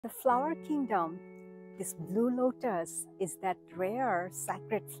The flower kingdom, this blue lotus, is that rare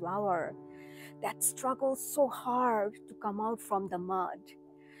sacred flower that struggles so hard to come out from the mud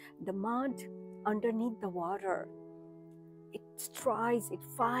underneath the water. It tries, it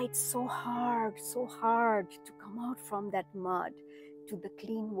fights so hard to come out from that mud to the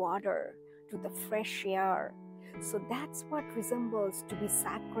clean water, to the fresh air. So that's what resembles to be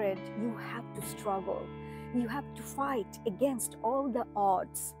sacred. You have to struggle. You have to fight against all the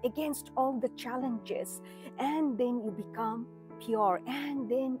odds, against all the challenges, and then you become pure, and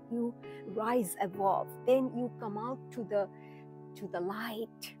then you rise above, then you come out to the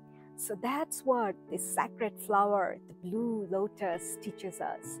light. So that's what this sacred flower, the blue lotus, teaches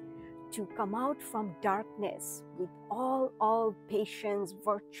us, to come out from darkness with all patience,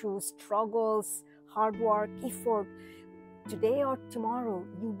 virtues, struggles, hard work, effort. Today or tomorrow,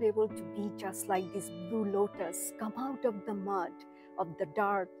 you'll be able to be just like this blue lotus, come out of the mud, of the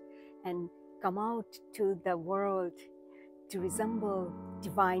dark, and come out to the world to resemble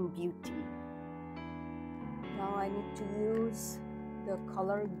divine beauty. Now I need to use the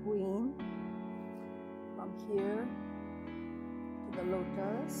color green from here to the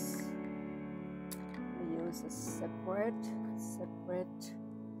lotus. I use a separate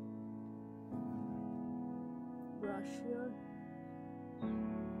brush here.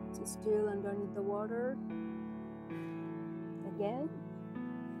 It's still underneath the water. Again,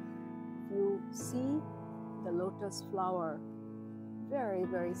 you see the lotus flower, very,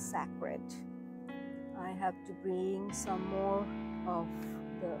 very sacred. I have to bring some more of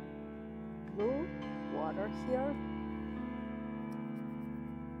the blue water here.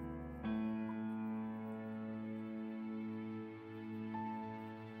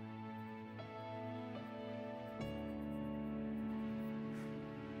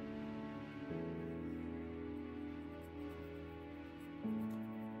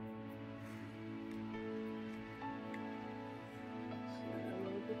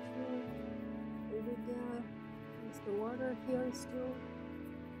 The water here still,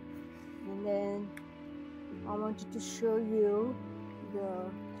 and then I wanted to show you the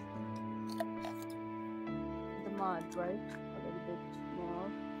mud, right? A little bit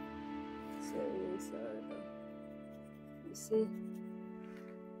more. So these are the, you see,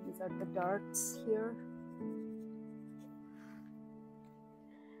 these are the darts here.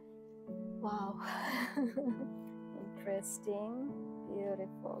 Wow. Interesting,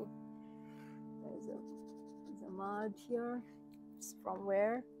 beautiful. There's a mud here. It's from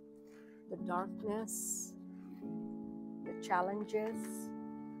where the darkness, the challenges,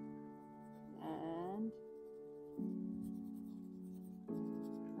 and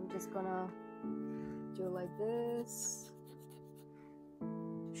I'm just gonna do like this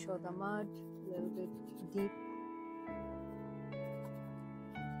to show the mud a little bit deep.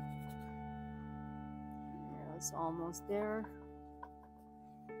 Yeah, it's almost there.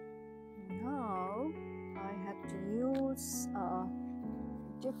 Now I have to use a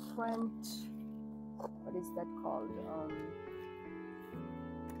different, what is that called?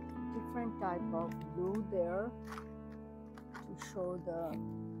 Different type of blue there to show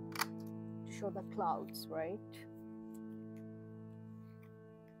the clouds, right?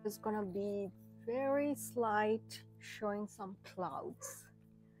 It's gonna be very slight, showing some clouds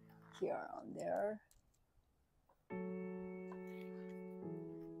here on there.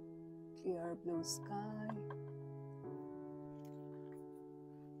 Clear blue sky.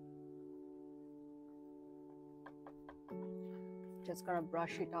 Just gonna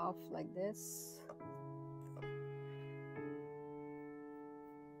brush it off like this.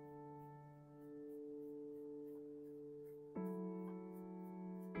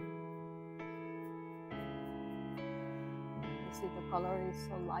 You see the color is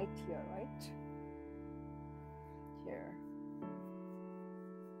so light here, right? Here.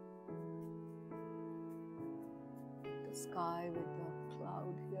 The sky with the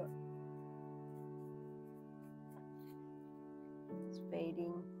cloud here. It's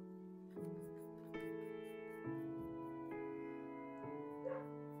fading.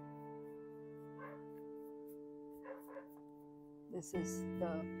 This is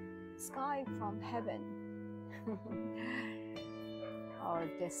the sky from heaven. Our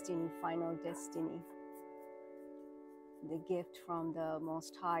destiny, final destiny. The gift from the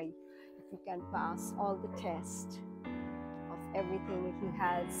Most High. If we can pass all the tests of everything He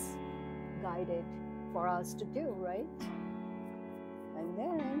has guided for us to do, right? And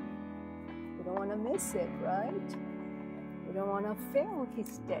then we don't want to miss it, right? We don't want to fail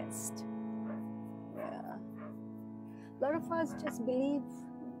His test. Yeah. A lot of us just believe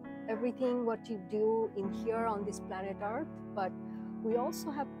everything what you do in here on this planet Earth, but we also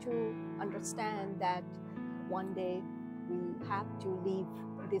have to understand that one day we have to leave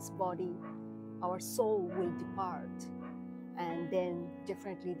this body. Our soul will depart, and then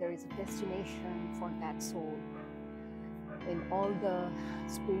definitely there is a destination for that soul. In all the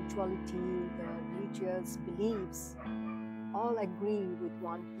spirituality, the religious beliefs, all agree with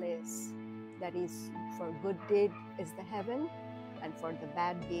one place, that is, for good deed is the heaven, and for the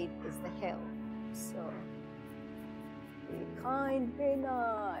bad deed is the hell. So be kind, be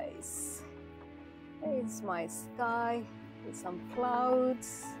nice. It's my sky with some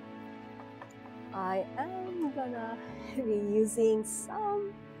clouds. I am gonna be using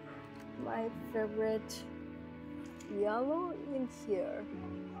some my favorite yellow in here.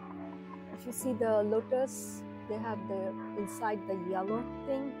 If you see the lotus, they have the inside the yellow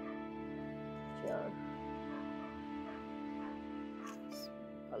thing here.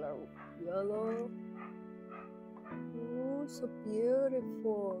 Color yellow. Oh, so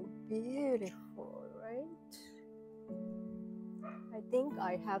beautiful, beautiful, right? I think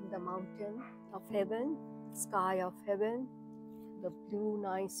I have the mountain of heaven, sky of heaven, the blue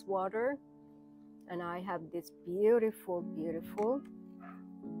nice water, and I have this beautiful, beautiful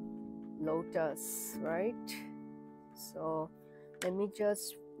lotus, right? So let me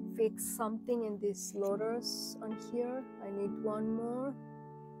just fix something in this lotus on here. I need one more.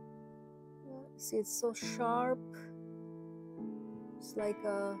 See, it's so sharp. It's like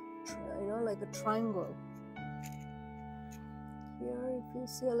a, like a triangle. Here, if you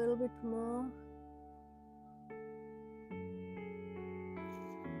see a little bit more.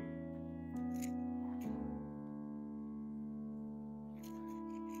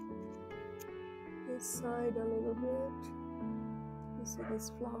 This side a little bit. You see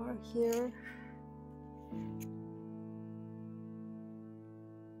this flower here.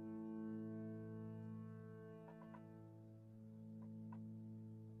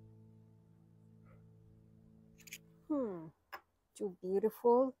 Two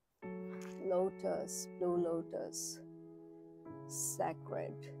beautiful lotus, blue lotus,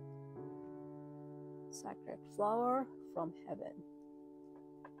 sacred flower from heaven.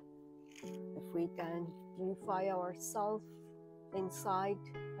 If we can purify ourselves inside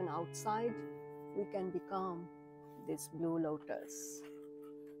and outside, we can become this blue lotus.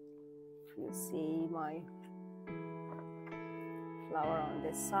 If you see my flower on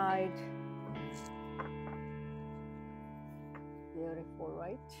this side, beautiful,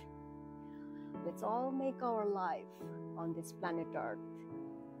 right? Let's all make our life on this planet Earth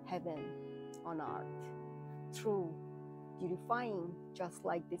heaven on earth through purifying, just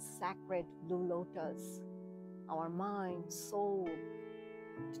like this sacred blue lotus, our mind, soul,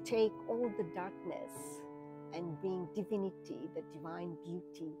 to take all the darkness and bring divinity, the divine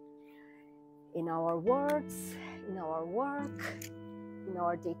beauty in our words, in our work, in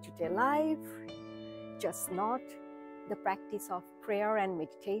our day-to-day life, just not the practice of prayer and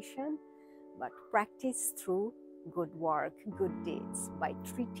meditation, but practice through good work, good deeds, by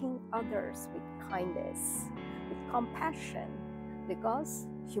treating others with kindness, with compassion, because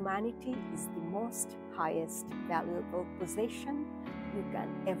humanity is the most highest valuable possession you can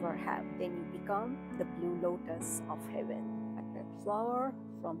ever have. Then you become the blue lotus of heaven, like that flower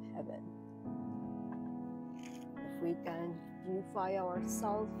from heaven. If we can purify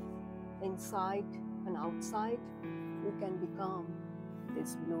ourselves inside and outside, we can become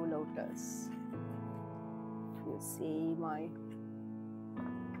this blue lotus. If you see my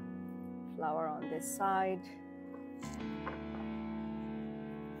flower on this side,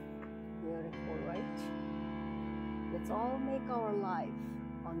 beautiful, right? Let's all make our life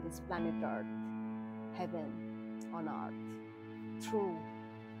on this planet Earth heaven on earth through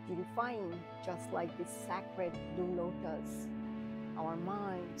purifying, just like this sacred blue lotus, our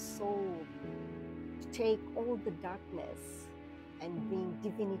mind, soul, to take all the darkness and bring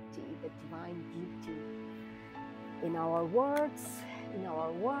divinity, the divine beauty in our words, in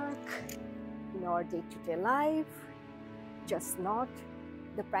our work, in our day-to-day life, just not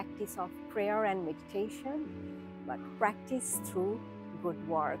the practice of prayer and meditation, but practice through good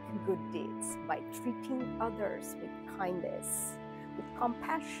work, good deeds, by treating others with kindness, with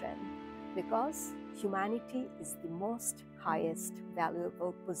compassion, because humanity is the most highest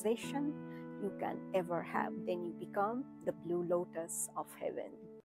valuable possession you can ever have. Then you become the blue lotus of heaven.